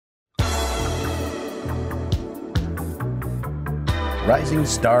Rising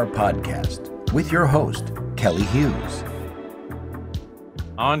Star Podcast with your host, Kelly Hughes.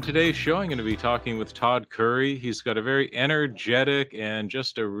 On today's show, I'm going to be talking with Todd Curry. He's got a very energetic and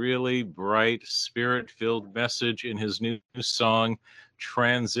just a really bright, spirit-filled message in his new song,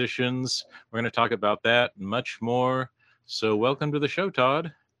 Transitions. We're going to talk about that and much more. So welcome to the show,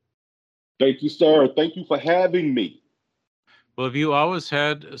 Todd. Thank you, sir. Thank you for having me. Well, have you always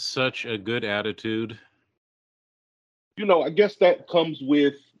had such a good attitude? You know, I guess that comes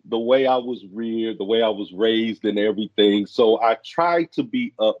with the way I was reared, the way I was raised and everything. So I try to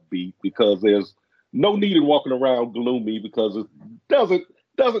be upbeat because there's no need in walking around gloomy because it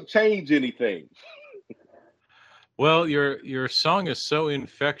doesn't change anything. Well, your song is so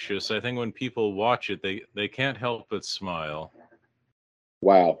infectious. I think when people watch it, they can't help but smile.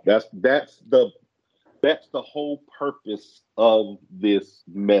 Wow, that's the whole purpose of this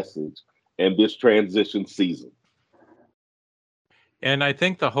message and this transition season. And I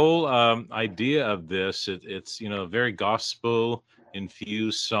think the whole idea of this, it's a very gospel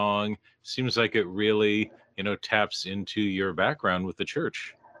infused song. Seems like it really taps into your background with the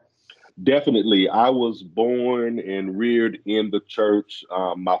church. Definitely. I was born and reared in the church.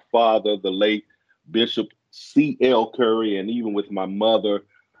 My father, the late Bishop C.L. Curry, and even with my mother,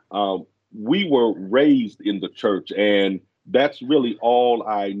 we were raised in the church. And that's really all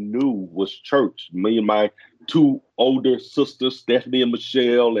I knew was church. Me and my two older sisters, Stephanie and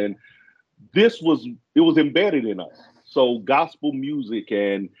Michelle. And it was embedded in us. So gospel music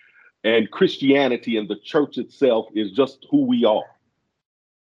and Christianity and the church itself is just who we are.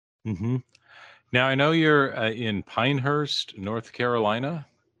 Mm-hmm. Now, I know you're in Pinehurst, North Carolina.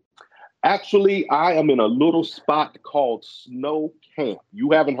 Actually, I am in a little spot called Snow Camp.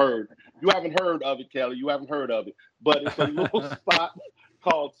 You haven't heard of it, Kelly. You haven't heard of it, but it's a little spot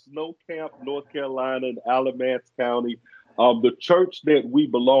called Snow Camp, North Carolina, in Alamance County. The church that we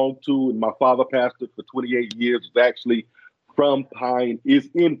belong to, and my father pastored for 28 years, is actually is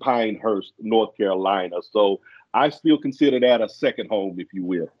in Pinehurst, North Carolina. So I still consider that a second home, if you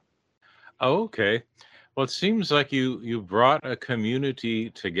will. Oh, okay. Well, it seems like you brought a community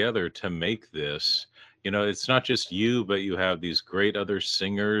together to make this. It's not just you, but you have these great other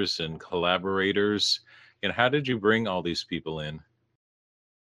singers and collaborators. And how did you bring all these people in?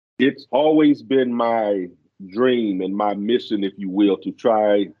 It's always been my dream and my mission, if you will, to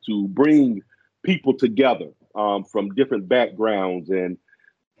try to bring people together from different backgrounds and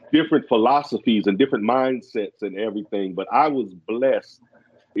different philosophies and different mindsets and everything. But I was blessed,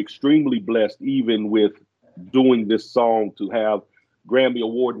 extremely blessed, even with doing this song, to have Grammy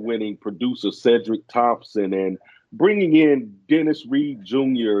Award-winning producer Cedric Thompson and bringing in Dennis Reed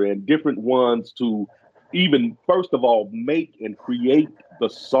Jr. and different ones to even, first of all, make and create the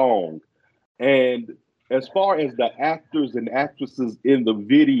song. And as far as the actors and actresses in the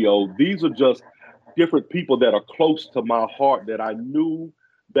video, these are just different people that are close to my heart that I knew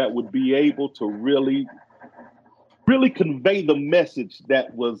that would be able to really convey the message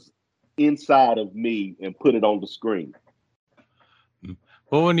that was inside of me and put it on the screen.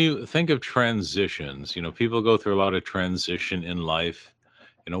 Well, when you think of transitions, people go through a lot of transition in life.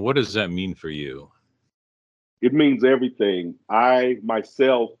 What does that mean for you? It means everything. I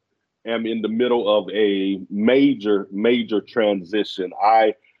myself am in the middle of a major, major transition.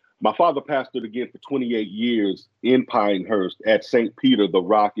 My father pastored again for 28 years in Pinehurst at St. Peter the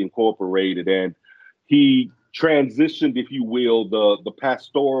Rock Incorporated, and he transitioned, if you will, the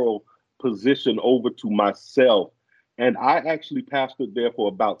pastoral position over to myself. And I actually pastored there for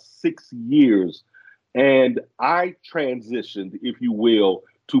about 6 years. And I transitioned, if you will,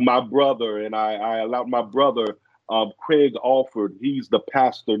 to my brother. And I allowed my brother, Craig Alford, he's the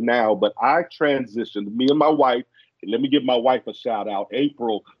pastor now. But I transitioned, me and my wife, and let me give my wife a shout out,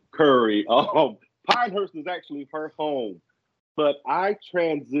 April Curry. Pinehurst is actually her home. But I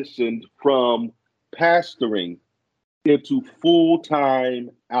transitioned from pastoring into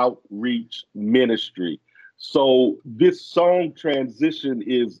full-time outreach ministry. So this song transition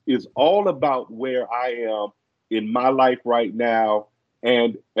is all about where I am in my life right now,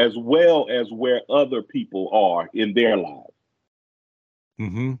 and as well as where other people are in their lives.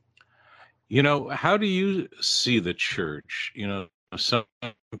 Mm-hmm. How do you see the church? Some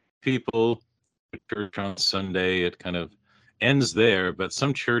people, church on Sunday, it kind of ends there, but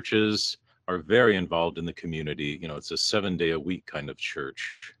some churches are very involved in the community. It's a 7-day-a-week kind of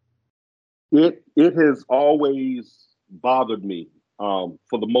church. It has always bothered me for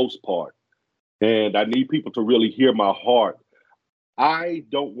the most part. And I need people to really hear my heart. I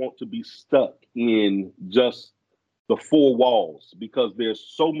don't want to be stuck in just the four walls because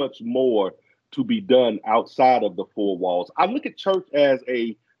there's so much more to be done outside of the four walls. I look at church as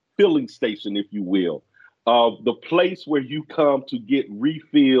a filling station, if you will, of the place where you come to get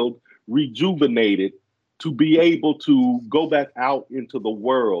refilled, rejuvenated, to be able to go back out into the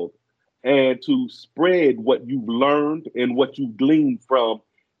world and to spread what you've learned and what you've gleaned from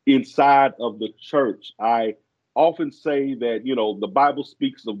inside of the church. I often say that, the Bible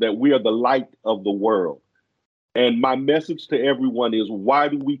speaks of that we are the light of the world. And my message to everyone is, why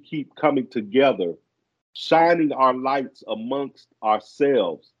do we keep coming together, shining our lights amongst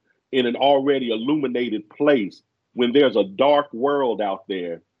ourselves in an already illuminated place when there's a dark world out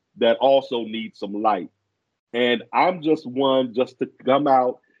there that also needs some light? And I'm just one just to come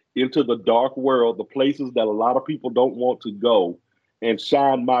out into the dark world, the places that a lot of people don't want to go, and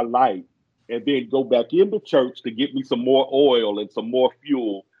shine my light, and then go back into church to get me some more oil and some more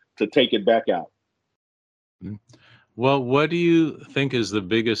fuel to take it back out. Well, what do you think is the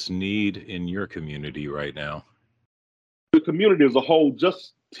biggest need in your community right now? The community as a whole,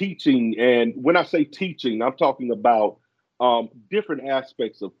 just teaching. And when I say teaching, I'm talking about different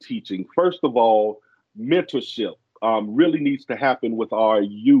aspects of teaching. First of all, mentorship really needs to happen with our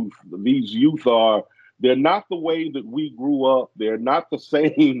youth. These youth they're not the way that we grew up. They're not the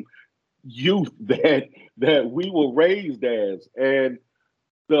same youth that we were raised as. And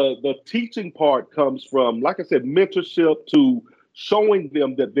the teaching part comes from, like I said, mentorship, to showing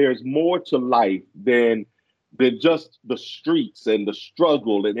them that there's more to life than just the streets and the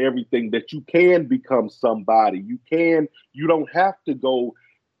struggle and everything, that you can become somebody. You don't have to go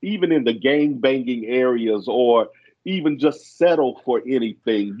even in the gang banging areas or even just settle for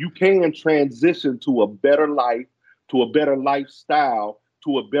anything. You can transition to a better life, to a better lifestyle,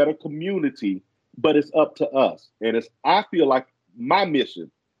 to a better community, but it's up to us. And I feel like my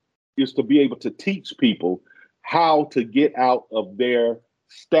mission is to be able to teach people how to get out of their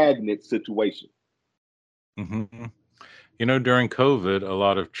stagnant situation. Mm-hmm. During COVID, a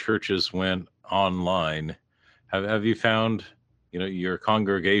lot of churches went online. Have you found, your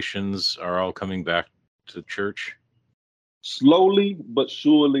congregations are all coming back to church? Slowly but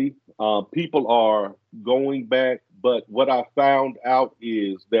surely, people are going back. But what I found out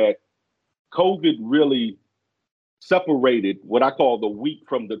is that COVID really separated what I call the wheat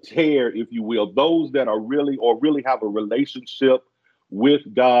from the tare, if you will. Those that are really have a relationship with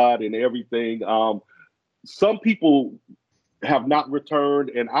God and everything. Some people have not returned,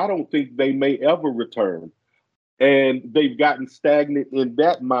 and I don't think they may ever return. And they've gotten stagnant in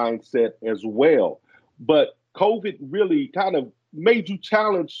that mindset as well. But COVID really kind of made you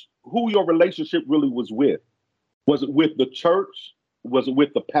challenge who your relationship really was with. Was it with the church? Was it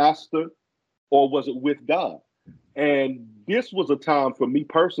with the pastor? Or was it with God? And this was a time for me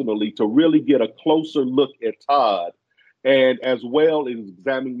personally to really get a closer look at Todd, and as well as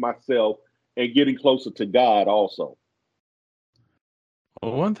examining myself and getting closer to God also.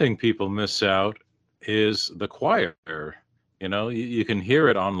 Well, one thing people miss out is the choir. You can hear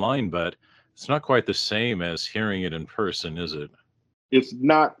it online, but it's not quite the same as hearing it in person, is it? It's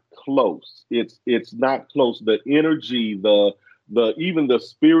not close. It's not close. The energy, the even the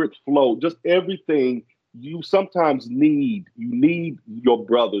spirit flow, just everything. You sometimes need your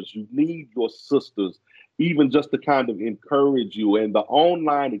brothers, you need your sisters, even just to kind of encourage you. And the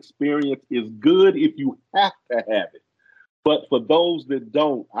online experience is good if you have to have it. But for those that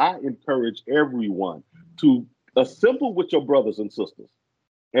don't, I encourage everyone to assemble with your brothers and sisters,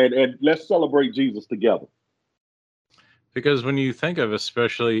 and let's celebrate Jesus together. Because when you think of,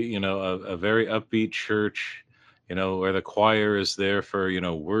 especially, a very upbeat church, where the choir is there for,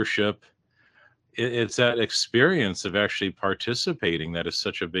 worship, it's that experience of actually participating that is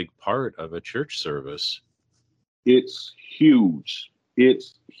such a big part of a church service. It's huge.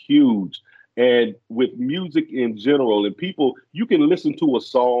 It's huge. And with music in general, and people, you can listen to a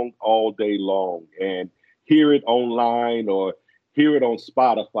song all day long and hear it online or hear it on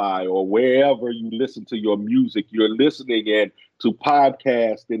Spotify or wherever you listen to your music. You're listening and to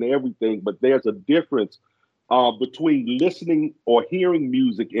podcasts and everything, but there's a difference between listening or hearing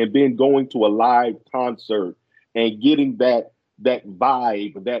music and then going to a live concert and getting that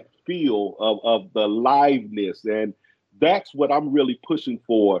vibe, that feel of the liveness. And that's what I'm really pushing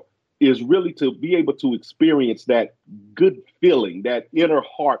for, is really to be able to experience that good feeling, that inner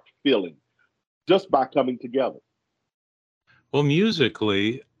heart feeling, just by coming together. Well,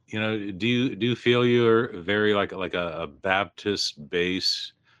 musically, do you feel you're very like a Baptist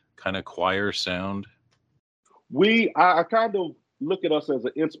bass kind of choir sound? I kind of look at us as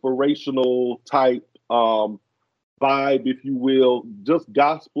an inspirational type vibe, if you will, just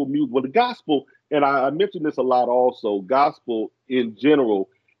gospel music. Well, the gospel, and I mention this a lot also, gospel in general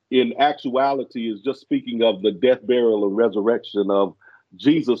in actuality is just speaking of the death, burial, and resurrection of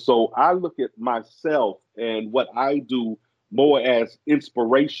Jesus. So I look at myself and what I do more as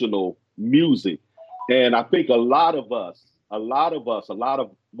inspirational music. And I think a lot of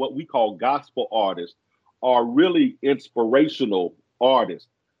what we call gospel artists are really inspirational artists,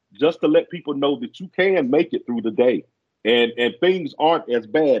 just to let people know that you can make it through the day and things aren't as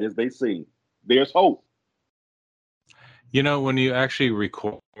bad as they seem. There's hope. You know, when you actually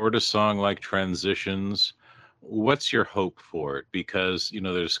record a song like Transitions, what's your hope for it? Because,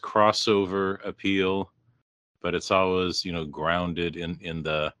 there's crossover appeal, but it's always, grounded in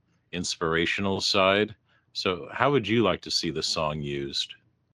the inspirational side. So how would you like to see the song used?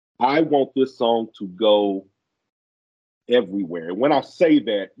 I want this song to go everywhere. And when I say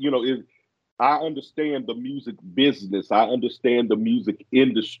that, I understand the music business. I understand the music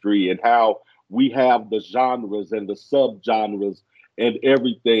industry and how we have the genres and the subgenres and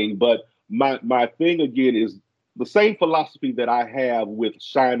everything. But my thing again is the same philosophy that I have with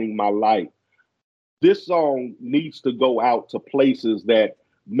Shining My Light. This song needs to go out to places that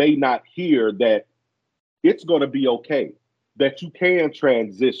may not hear that it's going to be okay, that you can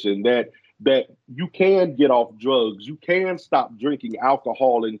transition, that you can get off drugs, you can stop drinking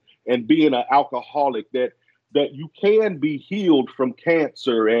alcohol and being an alcoholic, that you can be healed from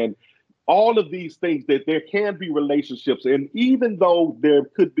cancer and all of these things, that there can be relationships. And even though there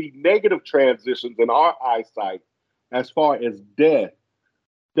could be negative transitions in our eyesight as far as death,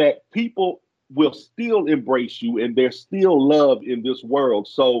 that people will still embrace you and there's still love in this world.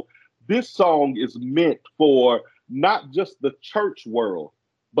 So this song is meant for not just the church world,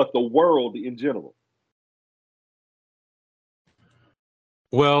 but the world in general.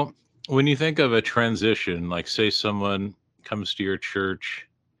 Well, when you think of a transition, like say someone comes to your church,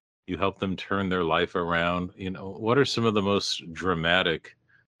 you help them turn their life around, what are some of the most dramatic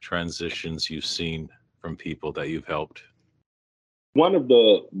transitions you've seen from people that you've helped? One of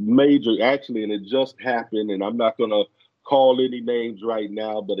the major, actually, and it just happened, and I'm not going to call any names right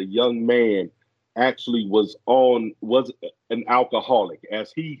now, but a young man actually was an alcoholic,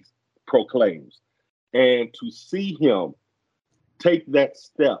 as he proclaims. And to see him take that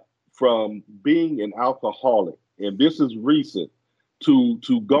step from being an alcoholic, and this is recent, to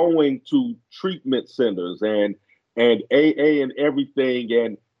going to treatment centers and AA and everything,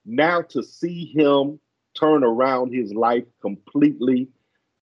 and now to see him turn around his life completely,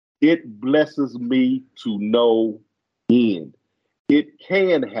 it blesses me to no end. It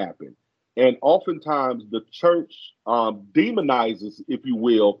can happen. And oftentimes the church demonizes, if you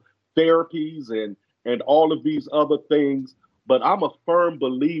will, therapies and all of these other things. But I'm a firm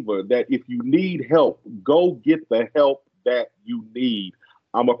believer that if you need help, go get the help that you need.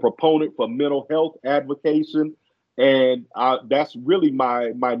 I'm a proponent for mental health advocacy. And that's really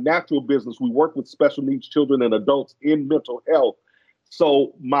my natural business. We work with special needs children and adults in mental health.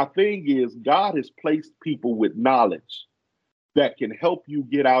 So my thing is, God has placed people with knowledge that can help you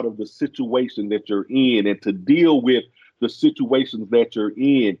get out of the situation that you're in and to deal with the situations that you're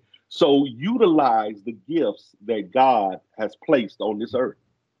in. So utilize the gifts that God has placed on this earth.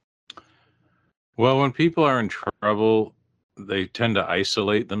 Well, when people are in trouble, they tend to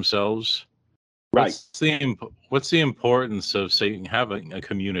isolate themselves. Right. What's the importance of, say, having a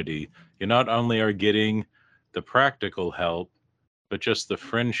community? You not only are getting the practical help, but just the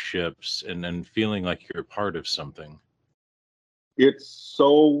friendships and then feeling like you're part of something. It's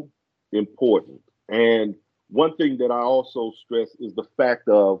so important. And one thing that I also stress is the fact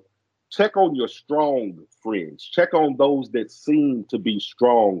of check on your strong friends, check on those that seem to be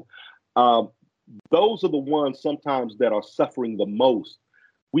strong. Um, those are the ones sometimes that are suffering the most.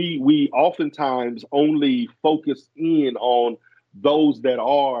 We oftentimes only focus in on those that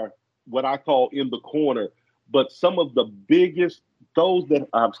are what I call in the corner, but some of the biggest, those that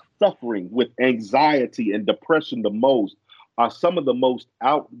are suffering with anxiety and depression the most, are some of the most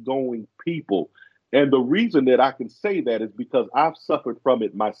outgoing people. And the reason that I can say that is because I've suffered from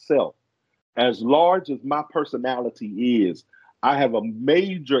it myself. As large as my personality is, I have a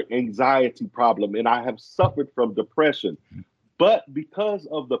major anxiety problem and I have suffered from depression. But because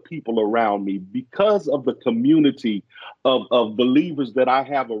of the people around me, because of the community of believers that I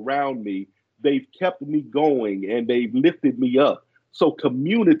have around me, they've kept me going and they've lifted me up. So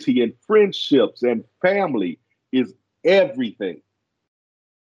community and friendships and family is everything.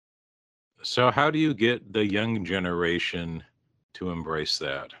 So how do you get the young generation to embrace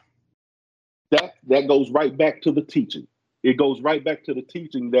that? That goes right back to the teaching. It goes right back to the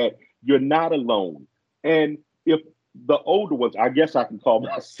teaching that you're not alone. And if the older ones, I guess I can call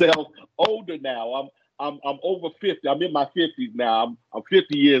myself older now. I'm over 50. I'm in my 50s now. I'm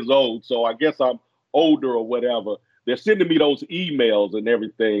 50 years old, so I guess I'm older or whatever. They're sending me those emails and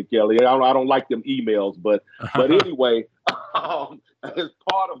everything, Kelly. I don't like them emails, but anyway, it's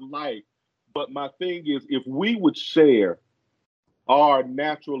part of life. But my thing is, if we would share our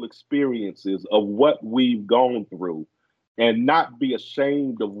natural experiences of what we've gone through and not be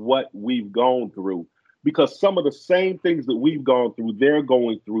ashamed of what we've gone through, because some of the same things that we've gone through, they're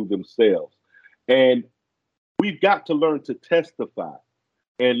going through themselves. And we've got to learn to testify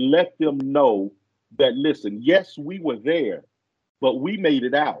and let them know that, listen, yes, we were there, but we made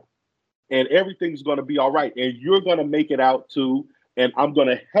it out and everything's going to be all right. And you're going to make it out too. And I'm going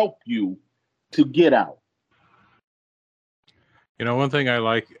to help you to get out. You know, one thing I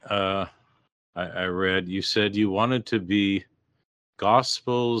like, I read, you said you wanted to be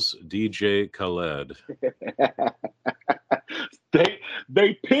Gospel's DJ Khaled.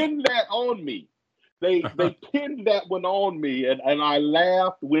 They pinned that on me. They pinned that one on me, and I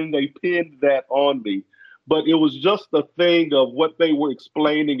laughed when they pinned that on me. But it was just a thing of what they were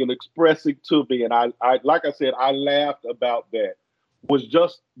explaining and expressing to me. And I like I said, I laughed about that. Was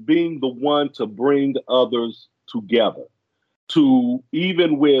just being the one to bring others together, to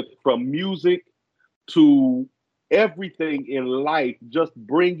even with from music to everything in life, just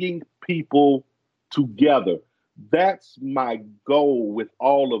bringing people together. That's my goal with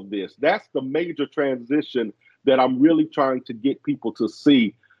all of this. That's the major transition that I'm really trying to get people to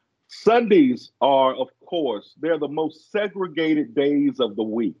see. Sundays are, of course, they're the most segregated days of the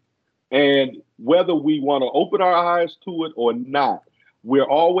week. And whether we want to open our eyes to it or not, we're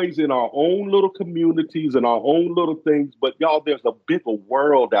always in our own little communities and our own little things. But y'all, there's a bigger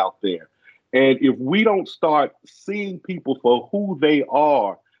world out there. And if we don't start seeing people for who they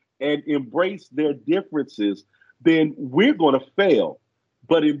are and embrace their differences, then we're going to fail.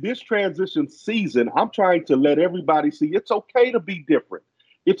 But in this transition season, I'm trying to let everybody see it's okay to be different.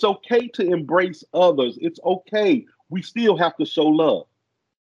 It's okay to embrace others. It's okay. We still have to show love.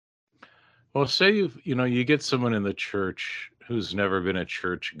 Well, say you get someone in the church who's never been a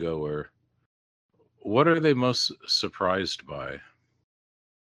church goer. What are they most surprised by?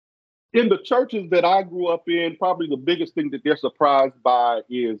 In the churches that I grew up in, probably the biggest thing that they're surprised by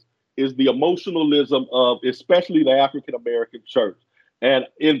is the emotionalism of especially the African American church. And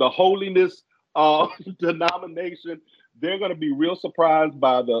in the holiness denomination, they're going to be real surprised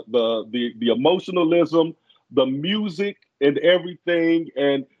by the emotionalism, the music, and everything.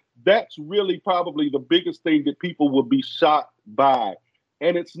 And that's really probably the biggest thing that people will be shocked by.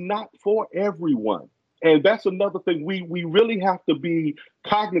 And it's not for everyone. And that's another thing we really have to be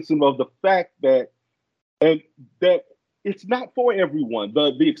cognizant of the fact that it's not for everyone.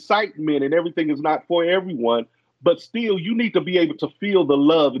 The excitement and everything is not for everyone, but still you need to be able to feel the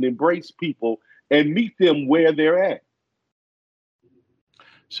love and embrace people and meet them where they're at.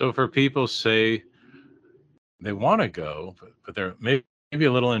 So for people say they want to go, but they're maybe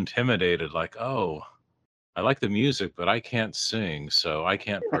a little intimidated, like, oh, I like the music, but I can't sing, so I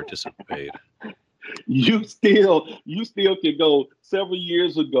can't participate. You still can go. Several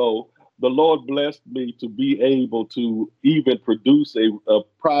years ago, the Lord blessed me to be able to even produce a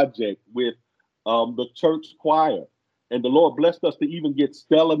project with the church choir. And the Lord blessed us to even get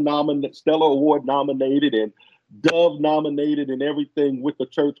Stellar Award nominated and Dove nominated and everything with the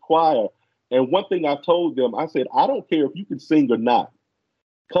church choir. And one thing I told them, I said, I don't care if you can sing or not.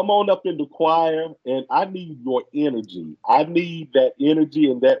 Come on up in the choir, and I need your energy. I need that energy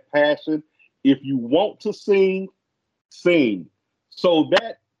and that passion. If you want to sing, sing. So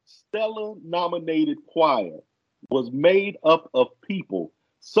that Stellar nominated choir was made up of people,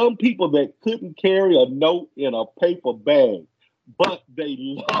 some people that couldn't carry a note in a paper bag, but they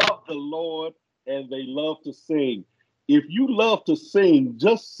love the Lord and they love to sing. If you love to sing,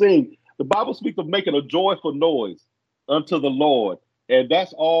 just sing. The Bible speaks of making a joyful noise unto the Lord. And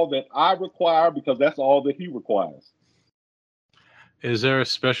that's all that I require because that's all that he requires. Is there a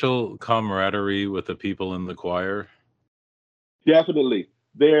special camaraderie with the people in the choir? Definitely.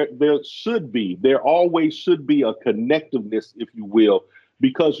 There should be. There always should be a connectiveness, if you will,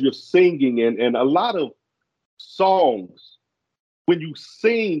 because you're singing and a lot of songs, when you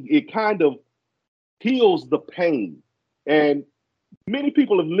sing, it kind of heals the pain. And many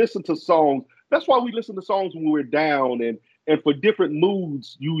people have listened to songs. That's why we listen to songs when we're down and for different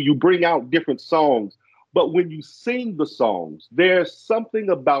moods, you bring out different songs. But when you sing the songs, there's something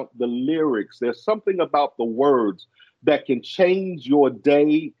about the lyrics, there's something about the words that can change your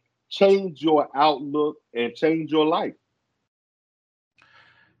day, change your outlook, and change your life.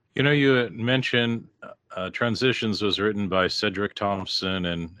 You know, you had mentioned Transitions was written by Cedric Thompson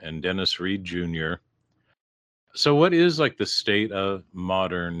and Dennis Reed Jr. So what is like the state of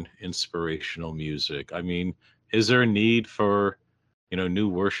modern inspirational music? I mean, is there a need for, new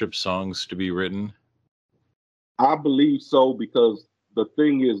worship songs to be written? I believe so because the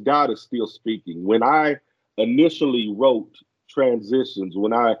thing is, God is still speaking. When I initially wrote Transitions,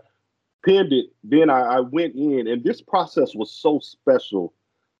 when I penned it, then I went in, and this process was so special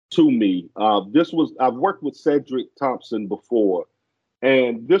to me. I've worked with Cedric Thompson before,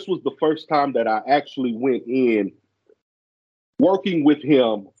 and this was the first time that I actually went in working with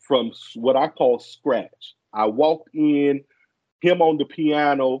him from what I call scratch. I walked in, him on the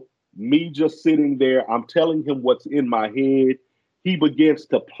piano, me just sitting there. I'm telling him what's in my head. He begins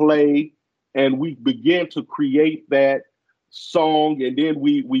to play, and we began to create that song. And then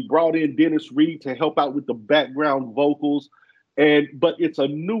we brought in Dennis Reed to help out with the background vocals. But it's a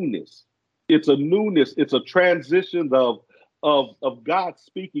newness. It's a newness. It's a transition of God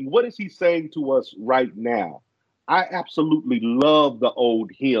speaking. What is He saying to us right now? I absolutely love the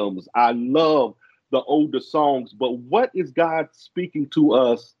old hymns. I love the older songs, but what is God speaking to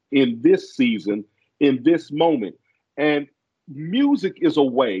us in this season, in this moment? And music is a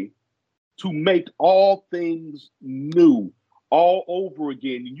way to make all things new all over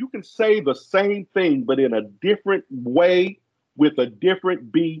again. You can say the same thing, but in a different way with a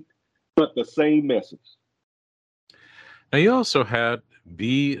different beat, but the same message. Now you also had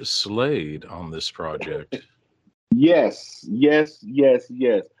B. Slade on this project. Yes, yes, yes,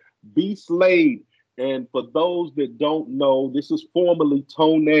 yes. B. Slade. And for those that don't know, this is formerly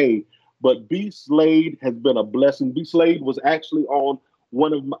Tone, but B. Slade has been a blessing. B. Slade was actually on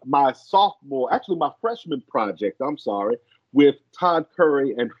one of my freshman project, I'm sorry, with Todd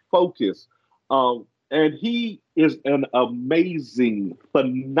Curry and Focus. And he is an amazing,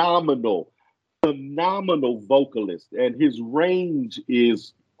 phenomenal vocalist, and his range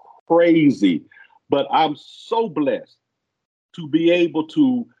is crazy. But I'm so blessed to be able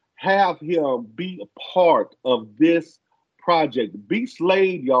to have him be a part of this project. B.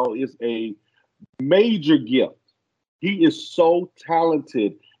 Slade, y'all, is a major gift. He is so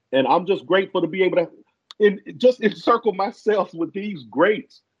talented, and I'm just grateful to be able to just encircle myself with these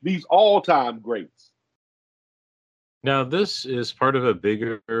greats, these all-time greats. Now this is part of a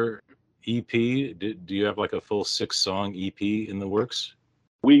bigger EP. Do you have like a full 6-song EP in the works?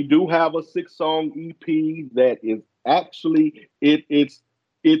 We do have a 6-song EP that is actually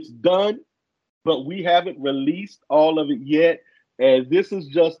it's done, but we haven't released all of it yet. And this is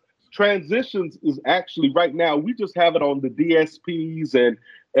just Transitions is actually right now, we just have it on the DSPs and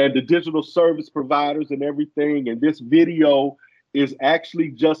the digital service providers and everything. And this video is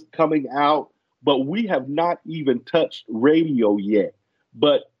actually just coming out, but we have not even touched radio yet.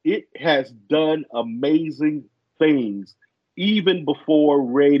 But it has done amazing things even before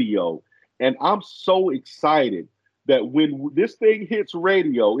radio. And I'm so excited that when this thing hits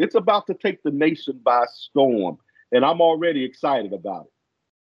radio, it's about to take the nation by storm. And I'm already excited about it.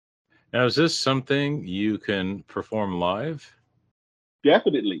 Now, is this something you can perform live?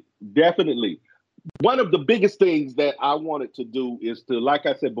 Definitely. Definitely. One of the biggest things that I wanted to do is to, like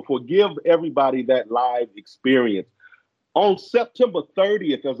I said before, give everybody that live experience. On September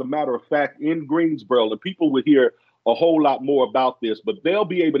 30th, as a matter of fact, in Greensboro, and people will hear a whole lot more about this, but they'll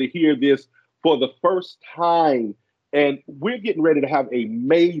be able to hear this for the first time. And we're getting ready to have a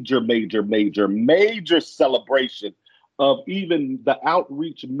major celebration of even the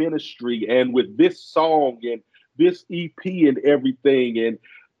outreach ministry and with this song and this EP and everything. And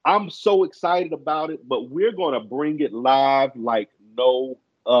I'm so excited about it, but we're going to bring it live like no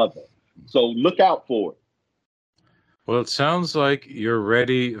other. So look out for it. Well, it sounds like you're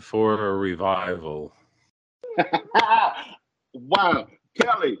ready for a revival. Wow.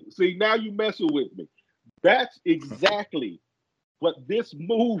 Kelly, see, now you messing with me. That's exactly what this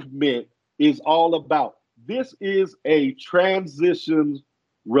movement is all about. This is a transition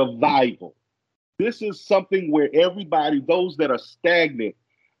revival. This is something where everybody, those that are stagnant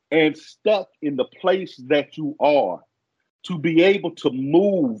and stuck in the place that you are, to be able to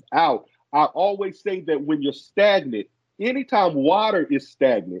move out. I always say that when you're stagnant, anytime water is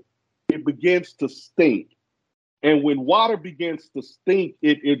stagnant, it begins to stink. And when water begins to stink,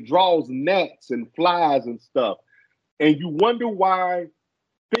 it draws gnats and flies and stuff. And you wonder why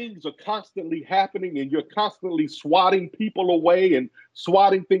things are constantly happening and you're constantly swatting people away and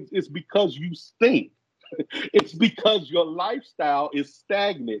swatting things. It's because you stink. It's because your lifestyle is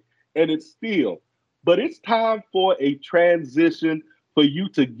stagnant and it's still. But it's time for a transition for you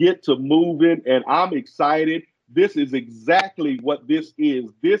to get to moving. And I'm excited. This is exactly what this is.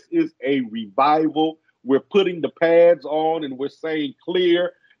 This is a revival. We're putting the pads on and we're saying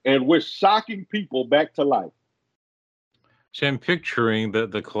clear and we're shocking people back to life. So I'm picturing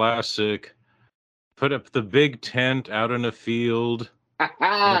the classic put up the big tent out in a field. You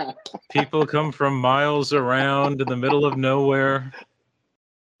know, people come from miles around in the middle of nowhere.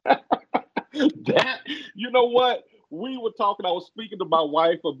 That, you know what? We were talking, I was speaking to my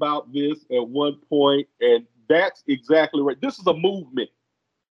wife about this at one point, and that's exactly right. This is a movement.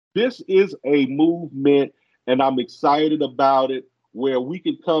 This is a movement, and I'm excited about it, where we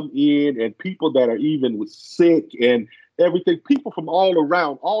can come in and people that are even with sick and everything, people from all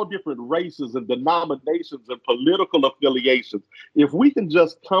around, all different races and denominations and political affiliations, if we can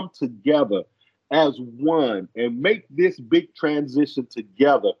just come together as one and make this big transition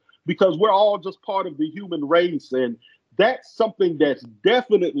together, because we're all just part of the human race, and that's something that's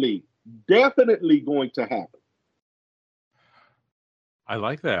definitely going to happen. I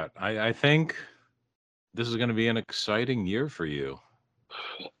like that. I think this is going to be an exciting year for you.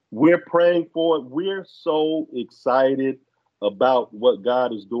 We're praying for it. We're so excited about what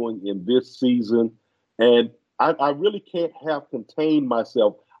God is doing in this season. And I really can't have contained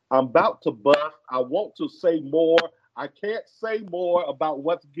myself. I'm about to bust. I want to say more. I can't say more about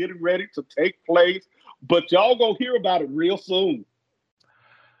what's getting ready to take place, but y'all gonna hear about it real soon.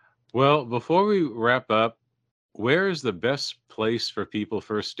 Well, before we wrap up, where is the best place for people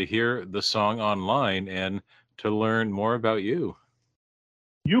first to hear the song online and to learn more about you?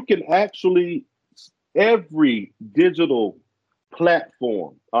 You can actually, every digital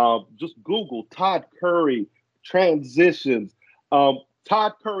platform, just Google Todd Curry transitions.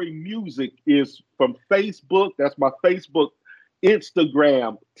 Todd Curry music is from Facebook. That's my Facebook,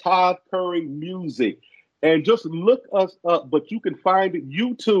 Instagram, Todd Curry music. And just look us up, but you can find it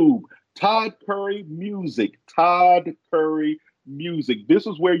YouTube, Todd Curry music, Todd Curry music. This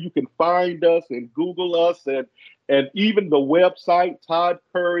is where you can find us and Google us, and even the website, Todd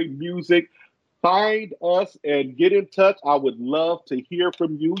Curry music. Find us and get in touch. I would love to hear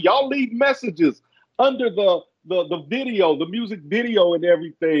from you. Y'all leave messages under the video, the music video and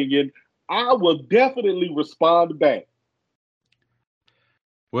everything, and I will definitely respond back.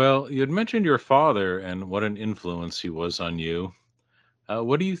 Well, you had mentioned your father and what an influence he was on you.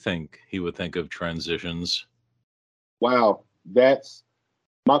 What do you think he would think of transitions? Wow, that's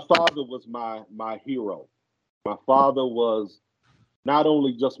my father was my hero. My father was not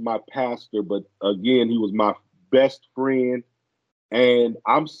only just my pastor, but again, he was my best friend. And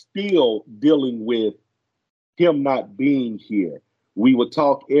I'm still dealing with him not being here. We would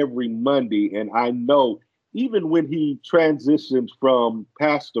talk every Monday, and I know even when he transitioned from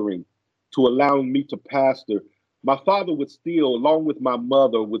pastoring to allowing me to pastor, my father would still, along with my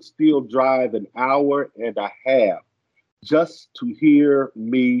mother, would still drive an hour and a half just to hear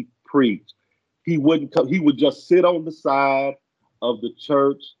me preach. He wouldn't come, he would just sit on the side of the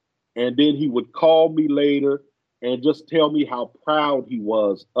church, and then he would call me later and just tell me how proud he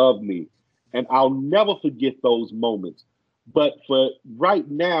was of me. And I'll never forget those moments. But for right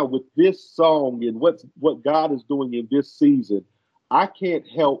now, with this song and what God is doing in this season, I can't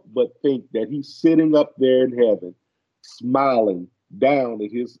help but think that he's sitting up there in heaven, smiling down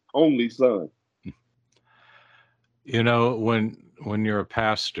at his only son. You know, when you're a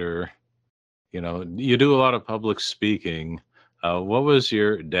pastor, you do a lot of public speaking. What was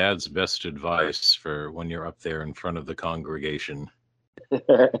your dad's best advice for when you're up there in front of the congregation?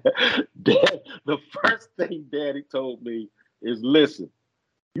 The first thing Daddy told me is, listen,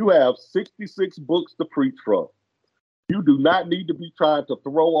 you have 66 books to preach from. You do not need to be trying to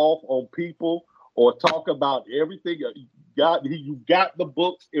throw off on people or talk about everything. You got the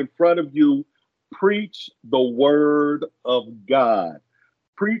books in front of you. Preach the word of God.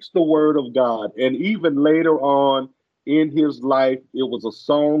 Preach the word of God. And even later on in his life, it was a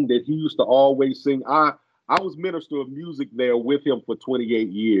song that he used to always sing. I was minister of music there with him for 28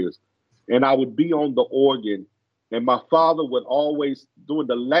 years. And I would be on the organ. And my father would always, during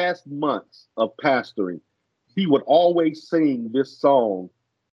the last months of pastoring, he would always sing this song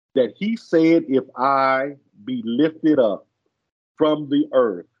that he said, if I be lifted up from the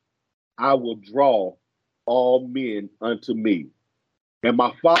earth, I will draw all men unto me. And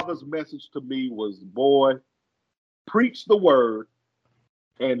my father's message to me was, boy, preach the word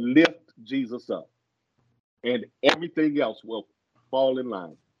and lift Jesus up, and everything else will fall in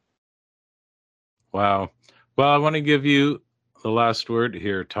line. Wow. Well, I want to give you the last word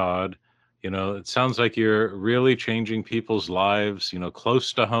here, Todd. It sounds like you're really changing people's lives,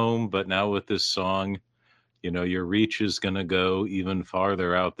 close to home, but now with this song, your reach is going to go even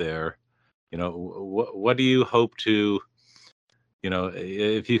farther out there. What do you hope to,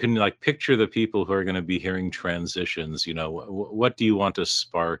 if you can like picture the people who are going to be hearing transitions, what do you want to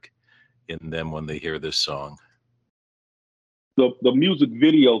spark in them when they hear this song? the music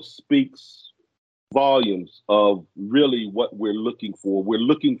video speaks volumes of really what we're looking for. We're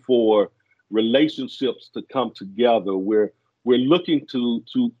looking for relationships to come together. We're looking to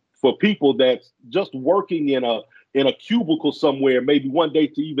for people that's just working in a cubicle somewhere, maybe one day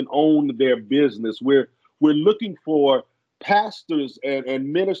to even own their business. We're looking for pastors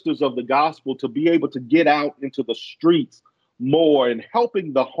and ministers of the gospel to be able to get out into the streets more and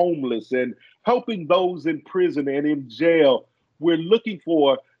helping the homeless and helping those in prison and in jail. We're looking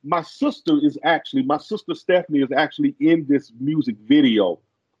for, my sister Stephanie is actually in this music video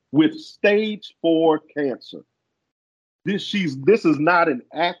with stage 4 cancer. This is not an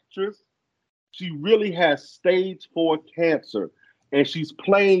actress. She really has stage 4 cancer, and she's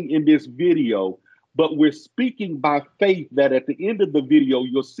playing in this video. But we're speaking by faith that at the end of the video,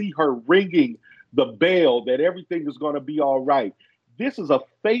 you'll see her ringing the bell that everything is going to be all right. This is a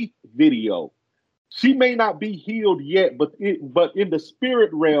faith video. She may not be healed yet, but in the spirit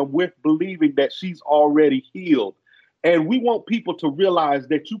realm, we're believing that she's already healed. And we want people to realize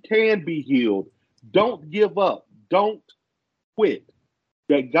that you can be healed. Don't give up. Don't quit.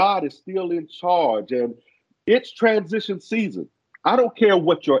 That God is still in charge. And it's transition season. I don't care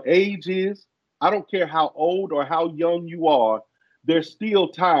what your age is. I don't care how old or how young you are. There's still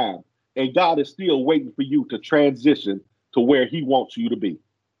time. And God is still waiting for you to transition to where he wants you to be.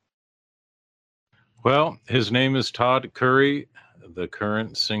 Well, his name is Todd Curry. The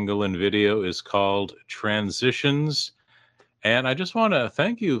current single and video is called Transitions. And I just want to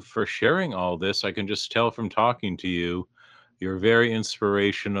thank you for sharing all this. I can just tell from talking to you, you're very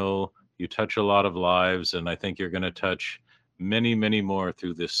inspirational. You touch a lot of lives, and I think you're going to touch many, many more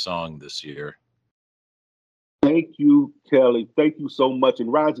through this song this year. Thank you, Kelly. Thank you so much.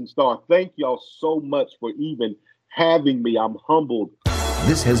 And Rising Star, thank y'all so much for even having me. I'm humbled.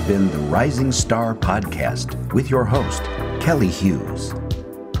 This has been the Rising Star Podcast with your host, Kelly Hughes.